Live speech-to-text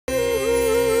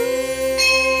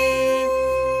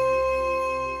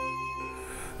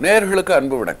நேயர்களுக்கு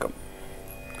அன்பு வணக்கம்.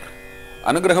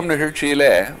 அனுகிரகம் நிகழ்ச்சியிலே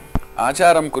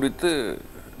ஆச்சாரம் குறித்து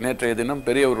நேற்றைய தினம்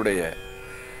பெரியவருடைய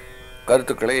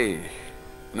கருத்துக்களை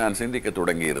நான் சிந்திக்க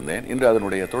தொடங்கியிருந்தேன். இன்று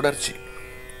அதனுடைய தொடர்ச்சி.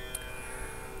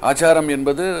 ஆச்சாரம்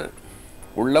என்பது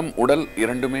உள்ளம் உடல்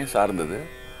இரண்டுமே சார்ந்தது.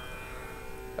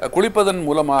 குளிப்பதன்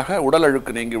மூலமாக உடல்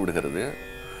அழுக்கு நீங்கி விடுகிறது.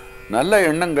 நல்ல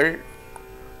எண்ணங்கள்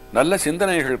நல்ல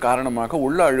சிந்தனைகள் காரணமாக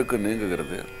உள்ள அழுக்கு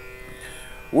நீங்குகிறது.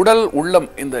 உடல் உள்ளம்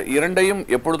இந்த இரண்டையும்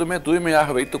எப்பொழுதுமே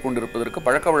தூய்மையாக வைத்துக் கொண்டிருப்பதற்கு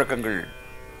பழக்க வழக்கங்கள்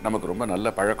நமக்கு ரொம்ப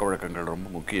நல்ல பழக்க வழக்கங்கள் ரொம்ப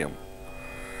முக்கியம்.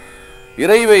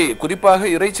 இறைவை குறிப்பாக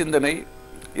இறை சிந்தனை,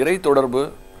 இறை தொடர்பு,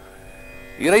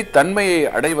 இறை தன்மையை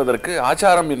அடைவதற்கு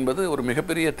ஆச்சாரம் என்பது ஒரு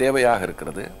மிகப்பெரிய தேவையாக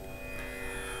இருக்கிறது.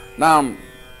 நாம்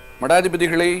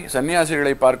மடாதிபதிகளை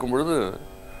சன்னியாசிகளை பார்க்கும் பொழுது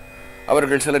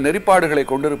அவர்கள் சில நெறிப்பாடுகளை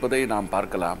கொண்டிருப்பதை நாம்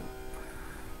பார்க்கலாம்.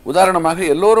 உதாரணமாக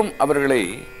எல்லோரும் அவர்களை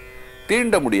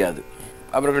தீண்ட முடியாது.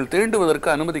 அவர்கள் தீண்டுவதற்கு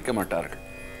அனுமதிக்க மாட்டார்கள்.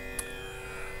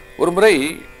 ஒரு முறை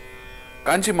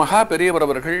காஞ்சி மகா பெரியவர்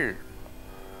அவர்கள்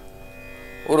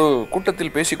ஒரு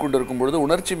கூட்டத்தில் பேசிக் கொண்டிருக்கும் பொழுது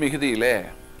உணர்ச்சி மிகுதியிலே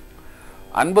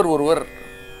அன்பர் ஒருவர்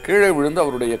கீழே விழுந்து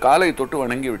அவருடைய காலை தொட்டு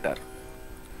வணங்கிவிட்டார்.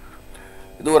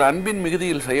 இது ஒரு அன்பின்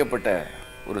மிகுதியில் செய்யப்பட்ட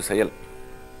ஒரு செயல்.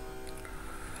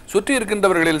 சுற்றி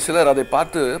இருக்கின்றவர்களில் சிலர் அதை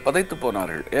பார்த்து பதைத்து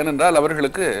போனார்கள். ஏனென்றால்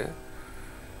அவர்களுக்கு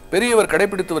பெரியவர்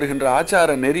கடைபிடித்து வருகின்ற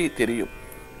ஆச்சார நெறி தெரியும்.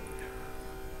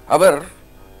 அவர்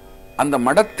அந்த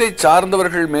மடத்தை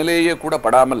சார்ந்தவர்கள் மேலேயே கூட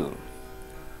படாமல்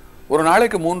ஒரு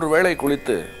நாளைக்கு 3 வேளை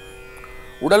குளித்து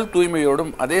உடல்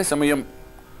தூய்மையோடும் அதே சமயம்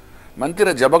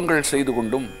மந்திர ஜபங்கள் செய்து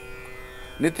கொண்டும்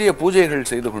நித்திய பூஜைகள்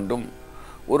செய்து கொண்டும்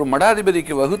ஒரு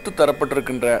மடாதிபதிக்கு வகுத்து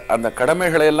தரப்பட்டிருக்கின்ற அந்த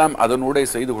கடமைகளையெல்லாம் அதனூடே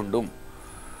செய்து கொண்டும்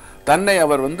தன்னை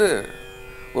அவர்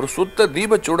ஒரு சுத்த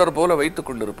தீபச்சுடர் போல வைத்து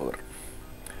கொண்டிருப்பவர்.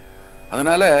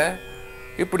 அதனால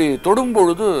இப்படி தொடும்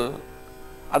பொழுது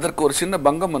அதற்கு ஒரு சின்ன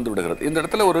பங்கம் வந்து விடுகிறது. இந்த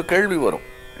இடத்துல ஒரு கேள்வி வரும்.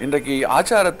 இன்றைக்கு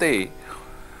ஆச்சாரத்தை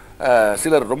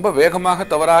சிலர் ரொம்ப வேகமாக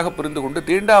தவறாக புரிந்து கொண்டு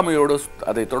தீண்டாமையோடு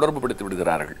அதை தொடர்பு படுத்தி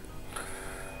விடுகிறார்கள்.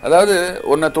 அதாவது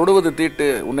உன்னை தொடுவது தீட்டு,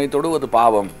 உன்னை தொடுவது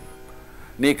பாவம்,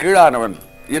 நீ கீழானவன்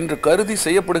என்று கருதி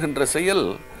செய்யப்படுகின்ற செயல்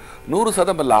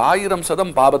 100% அல்ல,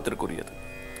 1000% பாவத்திற்குரியது.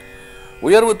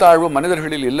 உயர்வு தாழ்வு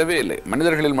மனிதர்களில் இல்லவே இல்லை.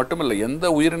 மனிதர்களில் மட்டுமல்ல, எந்த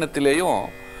உயிரினத்திலேயும்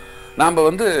நாம்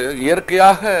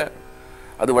இயற்கையாக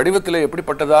அது வடிவத்திலே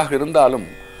எப்படிப்பட்டதாக இருந்தாலும்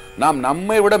நாம்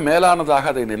நம்மை விட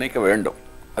மேலானதாக அதை நினைக்க வேண்டும்.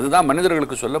 அதுதான்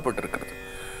மனிதர்களுக்கு சொல்லப்பட்டிருக்கிறது.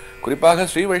 குறிப்பாக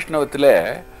ஸ்ரீ வைஷ்ணவத்திலே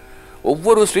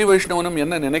ஒவ்வொரு ஸ்ரீ வைஷ்ணவனும்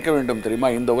என்ன நினைக்க வேண்டும்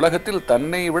தெரியுமா? இந்த உலகத்தில்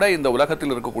தன்னை விட இந்த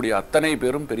உலகத்தில் இருக்கக்கூடிய அத்தனை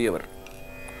பேரும் பெரியவர்.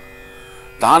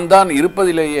 தான்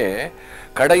இருப்பதிலேயே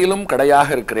கடையிலும் கடையாக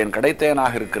இருக்கிறேன்,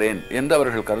 கடைத்தேனாக இருக்கிறேன் என்று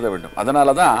அவர்கள் கருத வேண்டும்.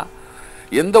 அதனால தான்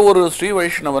எந்த ஒரு ஸ்ரீ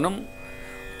வைஷ்ணவனும்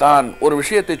தான் ஒரு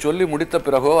விஷயத்தை சொல்லி முடித்த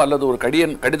பிறகோ அல்லது ஒரு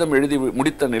கடிதம் எழுதி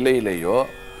முடித்த நிலையிலேயோ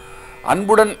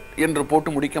அன்புடன் என்று போட்டு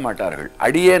முடிக்க மாட்டார்கள்,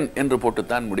 அடியேன் என்று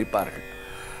போட்டுத்தான் முடிப்பார்கள்.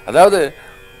 அதாவது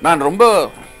நான் ரொம்ப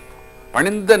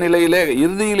பணிந்த நிலையிலே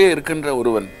இறுதியிலே இருக்கின்ற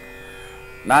ஒருவன்,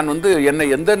 நான் என்னை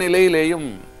எந்த நிலையிலேயும்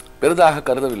பெரிதாக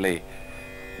கருதவில்லை,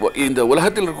 இந்த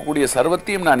உலகத்தில் இருக்கக்கூடிய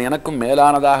சர்வத்தையும் நான் எனக்கும்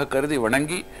மேலானதாக கருதி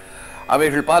வணங்கி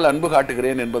அவைகள் பால் அன்பு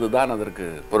காட்டுகிறேன் என்பதுதான் அதற்கு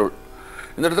பொருள்.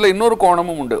 இந்த இடத்துல இன்னொரு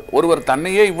கோணமும் உண்டு. ஒருவர்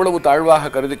தன்னையே இவ்வளவு தாழ்வாக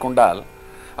கருதி கொண்டால்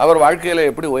அவர் வாழ்க்கையில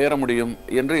எப்படி உயர முடியும்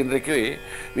என்று இன்றைக்கு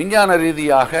விஞ்ஞான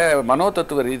ரீதியாக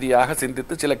மனோதத்துவ ரீதியாக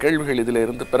சிந்தித்து சில கேள்விகள் இதில்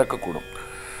இருந்து பிறக்கக்கூடும்.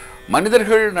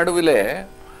 மனிதர்கள் நடுவிலே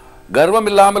கர்வம்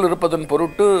இல்லாமல் இருப்பதன்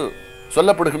பொருட்டு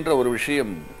சொல்லப்படுகின்ற ஒரு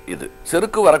விஷயம் இது.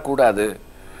 செருக்கு வரக்கூடாது,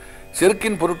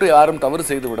 செருக்கின் பொருட்டு யாரும் தவறு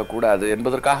செய்து விடக்கூடாது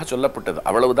என்பதற்காக சொல்லப்பட்டது.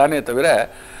 அவ்வளவுதானே தவிர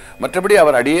மற்றபடி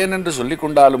அவர் அடியேன் என்று சொல்லிக்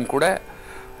கொண்டாலும் கூட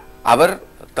அவர்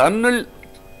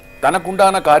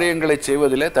தனக்குண்டான காரியங்களை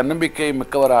செய்வதிலே தன்னம்பிக்கை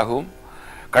மிக்கவராகவும்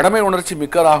கடமை உணர்ச்சி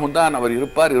மிக்கவராகவும் தான் அவர்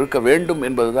இருக்க வேண்டும்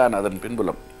என்பதுதான் அதன்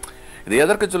பின்புலம். இது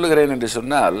எதற்கு சொல்லுகிறேன் என்று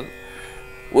சொன்னால்,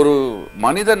 ஒரு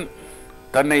மனிதன்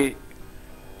தன்னை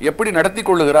எப்படி நடத்தி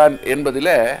கொள்ளுகிறான்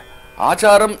என்பதிலே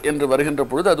ஆச்சாரம் என்று வருகின்ற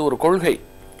பொழுது அது ஒரு கொள்கை.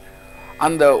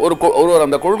 ஒருவர்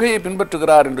அந்த கொள்கையை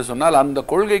பின்பற்றுகிறார் என்று சொன்னால் அந்த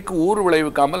கொள்கைக்கு ஊறு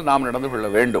விளைவிக்காமல் நாம் நடந்து கொள்ள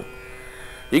வேண்டும்.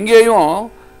 இங்கேயும்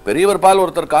பெரியவர் பால்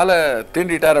ஒருத்தர் காலை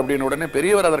தீண்டிட்டார் அப்படின்னு உடனே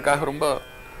பெரியவர் அதற்காக ரொம்ப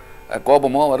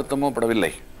கோபமோ வருத்தமோ படவில்லை.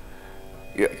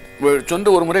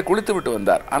 ஒரு முறை குளித்து விட்டு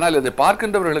வந்தார். ஆனால் இதை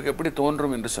பார்க்கின்றவர்களுக்கு எப்படி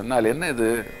தோன்றும் என்று சொன்னால், என்ன இது,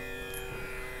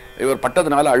 இவர்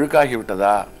பட்டதுனால அழுக்காகி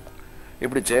விட்டதா,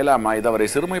 இப்படி செய்யலாமா, இது அவரை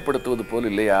சிறுமைப்படுத்துவது போல்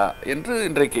இல்லையா என்று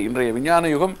இன்றைய விஞ்ஞான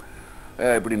யுகம்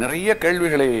இப்படி நிறைய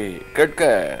கேள்விகளை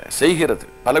கேட்க செய்கிறது.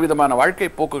 பலவிதமான வாழ்க்கை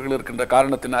போக்குகள் இருக்கின்ற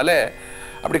காரணத்தினாலே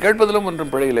அப்படி கேட்பதிலும்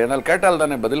ஒன்றும் பிழையில்லை. ஆனால் கேட்டால்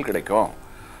தானே பதில் கிடைக்கும்.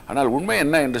 ஆனால் உண்மை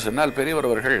என்ன என்று சொன்னால், பெரியவர்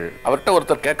அவர்கள் அவர்கிட்ட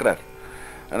ஒருத்தர் கேட்கிறார்,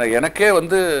 எனக்கே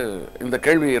இந்த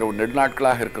கேள்வி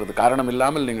நெடுநாட்களாக இருக்கிறது, காரணம்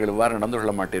இல்லாமல் நீங்கள் இவ்வாறு நடந்து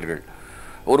கொள்ள மாட்டீர்கள்,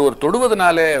 ஒருவர்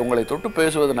தொடுவதனாலே உங்களை தொட்டு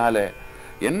பேசுவதனாலே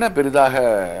என்ன பெரிதாக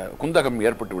குந்தகம்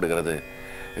ஏற்பட்டு விடுகிறது,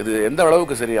 இது எந்த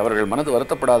அளவுக்கு சரி, அவர்கள் மனது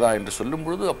வருத்தப்படாதா என்று சொல்லும்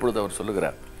பொழுது அப்பொழுது அவர்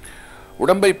சொல்லுகிறார்,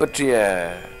 உடம்பை பற்றிய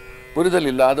புரிதல்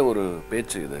இல்லாத ஒரு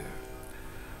பேச்சு இது.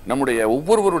 நம்முடைய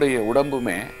ஒவ்வொருவருடைய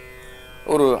உடம்புமே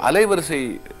ஒரு அலைவரிசை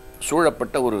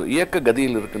சூழப்பட்ட ஒரு இயக்க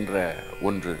கதியில் இருக்கின்ற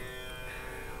ஒன்று.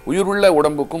 உயிருள்ள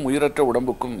உடம்புக்கும் உயிரற்ற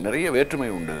உடம்புக்கும் நிறைய வேற்றுமை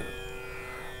உண்டு.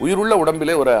 உயிருள்ள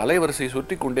உடம்பிலே ஒரு அலைவரிசை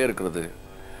சுற்றி கொண்டே இருக்கிறது.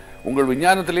 உங்கள்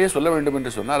விஞ்ஞானத்திலேயே சொல்ல வேண்டும்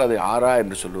என்று சொன்னால் அதை ஆரா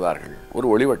என்று சொல்லுவார்கள், ஒரு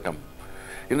ஒளிவட்டம்.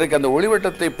 இன்றைக்கு அந்த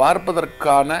ஒளிவட்டத்தை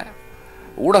பார்ப்பதற்கான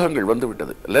ஊடகங்கள்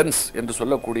வந்துவிட்டது, லென்ஸ் என்று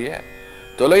சொல்லக்கூடிய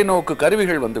தொலைநோக்கு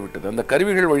கருவிகள் வந்துவிட்டது. அந்த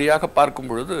கருவிகள் வழியாக பார்க்கும்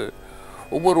பொழுது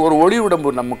ஒரு ஒளி உடம்பு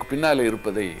நமக்கு பின்னாலே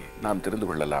இருப்பதை நாம் தெரிந்து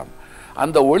கொள்ளலாம்.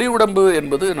 அந்த ஒளி உடம்பு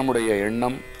என்பது நம்முடைய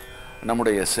எண்ணம்,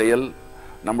 நம்முடைய செயல்,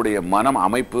 நம்முடைய மனம்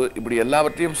அமைப்பு, இப்படி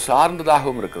எல்லாவற்றையும்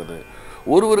சார்ந்ததாகவும் இருக்கிறது.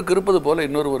 ஒருவருக்கு இருப்பது போல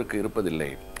இன்னொருவருக்கு இருப்பதில்லை.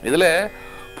 இதில்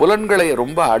புலன்களை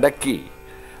ரொம்ப அடக்கி,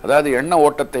 அதாவது எண்ண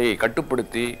ஓட்டத்தை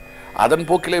கட்டுப்படுத்தி அதன்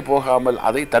போக்கிலே போகாமல்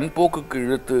அதை தன் போக்குக்கு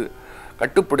இழுத்து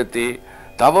கட்டுப்படுத்தி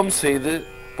தவம் செய்து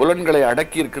புலன்களை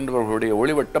அடக்கி இருக்கின்றவர்களுடைய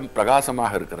ஒளிவட்டம்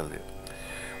பிரகாசமாக இருக்கிறது.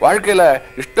 வாழ்க்கையில்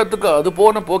இஷ்டத்துக்கு அது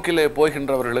போன போக்கிலே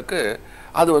போகின்றவர்களுக்கு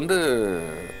அது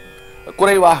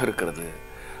குறைவாக இருக்கிறது.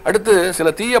 அடுத்து சில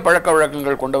தீய பழக்க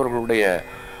வழக்கங்கள் கொண்டவர்களுடைய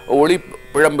ஒளி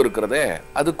பிழம்பு இருக்கிறதே,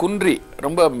 அது குன்றி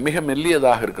ரொம்ப மிக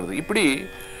மெல்லியதாக இருக்கிறது. இப்படி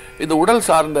இந்த உடல்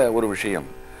சார்ந்த ஒரு விஷயம்.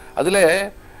 அதில்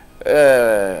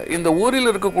இந்த ஊரில்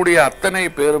இருக்கக்கூடிய அத்தனை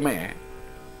பேருமே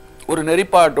ஒரு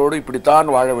நெறிப்பாட்டோடு இப்படித்தான்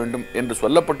வாழ வேண்டும் என்று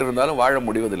சொல்லப்பட்டிருந்தாலும் வாழ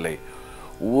முடிவதில்லை.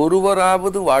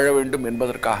 ஒருவராவது வாழ வேண்டும்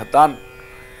என்பதற்காகத்தான்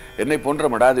என்னை போன்ற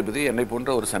மடாதிபதி, என்னை போன்ற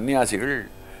ஒரு சன்னியாசிகள்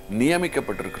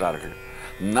நியமிக்கப்பட்டிருக்கிறார்கள்.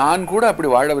 நான் கூட அப்படி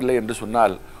வாழவில்லை என்று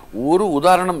சொன்னால் ஒரு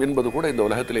உதாரணம் என்பது கூட இந்த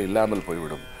உலகத்தில் இல்லாமல்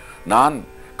போய்விடும். நான்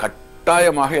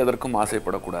கட்டாயமாக எதற்கும்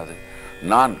ஆசைப்படக்கூடாது.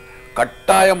 நான்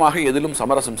கட்டாயமாக எதிலும்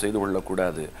சமரசம் செய்து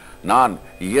கொள்ளக்கூடாது. நான்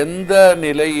எந்த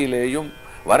நிலையிலேயும்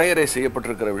வரையறை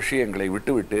செய்யப்பட்டிருக்கிற விஷயங்களை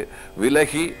விட்டுவிட்டு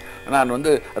விலகி நான்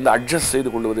அந்த அட்ஜஸ்ட் செய்து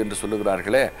கொள்வது என்று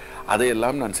சொல்லுகிறார்களே,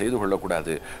 அதையெல்லாம் நான் செய்து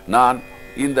கொள்ளக்கூடாது. நான்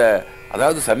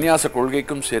அதாவது சந்நியாச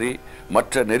கொள்கைக்கும் சரி,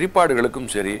 மற்ற நெறிப்பாடுகளுக்கும்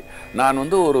சரி, நான்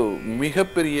ஒரு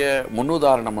மிகப்பெரிய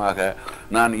முன்னுதாரணமாக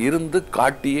நான் இருந்து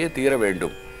காட்டியே தீர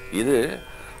வேண்டும். இது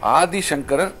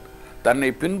ஆதிசங்கரர் தன்னை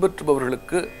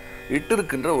பின்பற்றுபவர்களுக்கு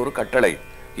இட்டிருக்கின்ற ஒரு கட்டளை.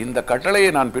 இந்த கட்டளையை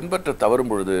நான் பின்பற்ற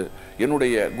தவறும் பொழுது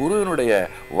என்னுடைய குருவினுடைய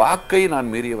வாக்கை நான்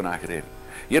மீறியவனாகிறேன்,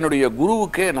 என்னுடைய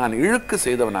குருவுக்கே நான் இழுக்கு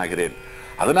செய்தவனாகிறேன்.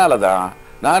 அதனால தான்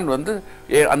நான்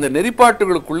அந்த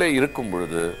நெறிப்பாட்டுகளுக்குள்ளே இருக்கும்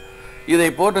பொழுது இதை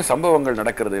போன்ற சம்பவங்கள்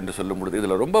நடக்கிறது என்று சொல்லும் பொழுது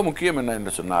இதில் ரொம்ப முக்கியம் என்ன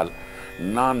என்று சொன்னால்,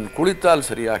 நான் குளித்தால்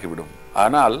சரியாகிவிடும்,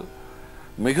 ஆனால்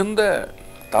மிகுந்த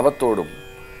தவத்தோடும்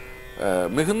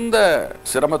மிகுந்த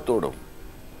சிரமத்தோடும்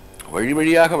வழி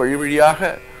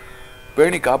வழியாக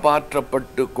பேணி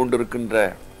காப்பாற்றப்பட்டு கொண்டிருக்கின்ற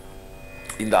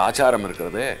இந்த ஆச்சாரம்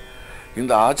இருக்கிறதே,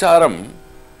 இந்த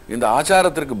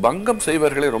ஆச்சாரத்திற்கு பங்கம்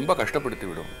செய்வர்களை ரொம்ப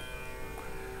கஷ்டப்படுத்திவிடும்.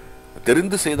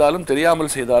 தெரிந்து செய்தாலும்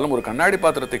தெரியாமல் செய்தாலும் ஒரு கண்ணாடி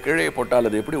பாத்திரத்தை கீழே போட்டால்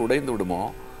அது எப்படி உடைந்து விடுமோ,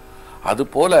 அது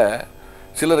போல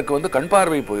சிலருக்கு கண்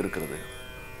பார்வை போயிருக்கிறது,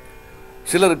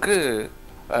 சிலருக்கு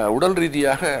உடல்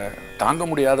ரீதியாக தாங்க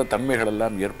முடியாத தன்மைகள்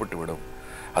எல்லாம் ஏற்பட்டுவிடும்.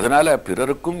 அதனால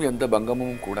பிறருக்கும் எந்த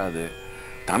பங்கமும் கூடாது,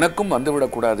 தனக்கும்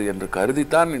வந்துவிடக்கூடாது என்று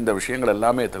கருதித்தான் இந்த விஷயங்கள்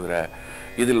எல்லாமே தவிர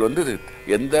இதில்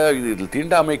இதில்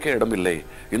தீண்டாமைக்கே இடமில்லை.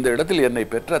 இந்த இடத்தில் என்னை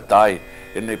பெற்ற தாய்,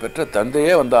 என்னை பெற்ற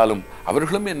தந்தையே வந்தாலும்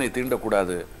அவர்களும் என்னை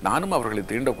தீண்டக்கூடாது, நானும் அவர்களை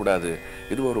தீண்டக்கூடாது.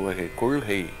 இது ஒரு வகை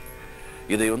கொள்கை.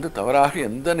 இதை தவறாக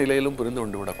எந்த நிலையிலும் புரிந்து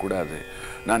கொண்டு விடக்கூடாது.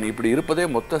 நான் இப்படி இருப்பதே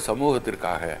மொத்த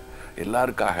சமூகத்திற்காக,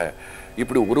 எல்லாருக்காக.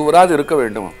 இப்படி ஒருவராது இருக்க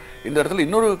வேண்டும். இந்த இடத்துல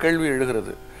இன்னொரு கேள்வி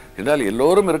எழுகிறது என்றால்,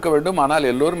 எல்லோரும் இருக்க வேண்டும், ஆனால்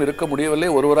எல்லோரும் இருக்க முடியவில்லை,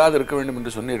 ஒருவராது இருக்க வேண்டும்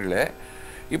என்று சொன்னீர்களே,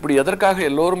 இப்படி எதற்காக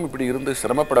எல்லோரும் இப்படி இருந்து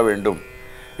சிரமப்பட வேண்டும்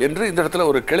என்று இந்த இடத்துல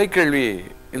ஒரு கிளை கேள்வி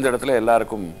இந்த இடத்துல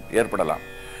எல்லாருக்கும் ஏற்படலாம்.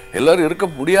 எல்லோரும் இருக்க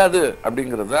முடியாது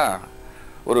அப்படிங்கிறது தான்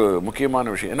ஒரு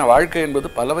முக்கியமான விஷயம். ஏன்னா வாழ்க்கை என்பது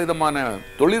பலவிதமான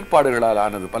தொழிற்பாடுகளால்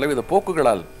ஆனது, பலவித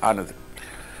போக்குகளால் ஆனது.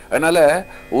 அதனால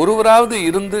ஒருவராவது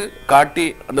இருந்து காட்டி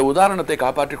அந்த உதாரணத்தை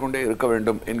காப்பாற்றிக் கொண்டே இருக்க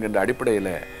வேண்டும் என்கின்ற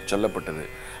அடிப்படையில் சொல்லப்பட்டது.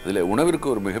 அதில் உணவிற்கு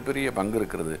ஒரு மிகப்பெரிய பங்கு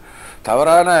இருக்கிறது.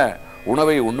 தவறான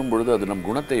உணவை உண்ணும் பொழுது அது நம்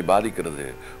குணத்தை பாதிக்கிறது.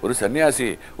 ஒரு சன்னியாசி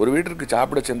ஒரு வீட்டிற்கு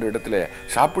சாப்பிட சென்ற இடத்துல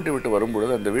சாப்பிட்டு விட்டு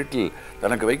வரும்பொழுது அந்த வீட்டில்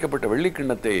தனக்கு வைக்கப்பட்ட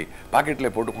வெள்ளிக்கிண்ணத்தை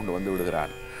பாக்கெட்டில் போட்டுக்கொண்டு வந்து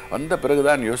விடுகிறான். வந்த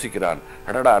பிறகுதான் யோசிக்கிறான்,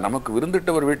 அடடா, நமக்கு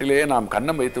விருந்திட்டவர் வீட்டிலேயே நாம்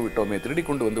கன்னம் வைத்து விட்டோமே, திருடி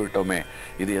கொண்டு வந்து விட்டோமே,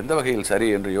 இது எந்த வகையில் சரி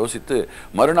என்று யோசித்து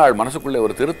மறுநாள் மனசுக்குள்ளே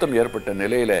ஒரு திருத்தம் ஏற்பட்ட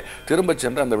நிலையில திரும்ப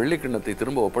சென்று அந்த வெள்ளிக்கிண்ணத்தை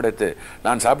திரும்ப ஒப்படைத்து,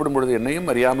 நான் சாப்பிடும் பொழுது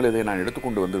என்னையும் அறியாமல் இதை நான்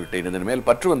எடுத்துக்கொண்டு வந்து விட்டேன், இதன் மேல்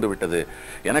பற்று வந்து விட்டது,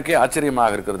 எனக்கே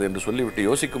ஆச்சரியமாக இருக்கிறது என்று சொல்லிவிட்டு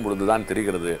யோசிக்கும் பொழுதுதான்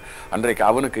தெரிகிறது, அன்றைக்கு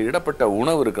அவனுக்கு இடப்பட்ட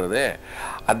உணவு இருக்கிறதே,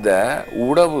 அந்த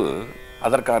உணவு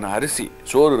அதற்கான அரிசி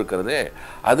சோறு இருக்கிறதே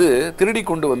அது திருடி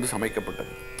கொண்டு வந்து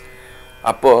சமைக்கப்பட்டது.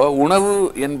 அப்போ உணவு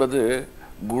என்பது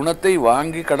குணத்தை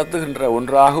வாங்கி கடத்துகின்ற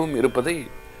ஒன்றாகவும் இருப்பதை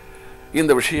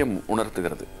இந்த விஷயம்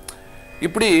உணர்த்துகிறது.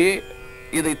 இப்படி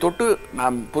இதை தொட்டு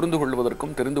நாம் புரிந்து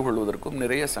கொள்வதற்கும் தெரிந்து கொள்வதற்கும்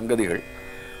நிறைய சங்கதிகள்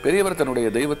பெரியவர் தன்னுடைய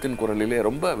தெய்வத்தின் குரலிலே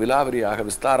ரொம்ப விலாவரியாக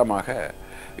விஸ்தாரமாக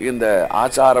இந்த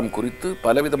ஆச்சாரம் குறித்து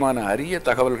பலவிதமான அரிய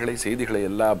தகவல்களை செய்திகளை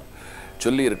எல்லாம்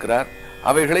சொல்லி இருக்கிறார்.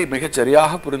 அவைகளை மிகச்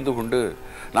சரியாக புரிந்து கொண்டு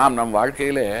நாம் நம்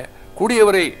வாழ்க்கையிலே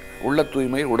கூடியவரை உள்ள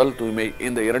தூய்மை உடல் தூய்மை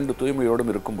இந்த இரண்டு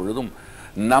தூய்மையோடும் இருக்கும் பொழுதும்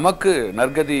நமக்கு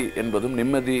நற்கதி என்பதும்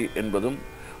நிம்மதி என்பதும்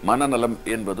மனநலம்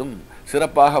என்பதும்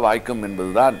சிறப்பாக வாய்க்கும்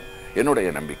என்பதுதான்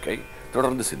என்னுடைய நம்பிக்கை.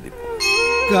 தொடர்ந்து சிந்திப்போம்.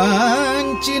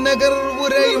 காஞ்சி நகர்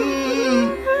உரையும்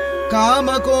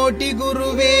காமகோட்டி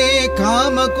குருவே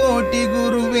காமகோட்டி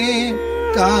குருவே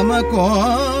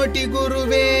காமகோட்டி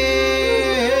குருவே.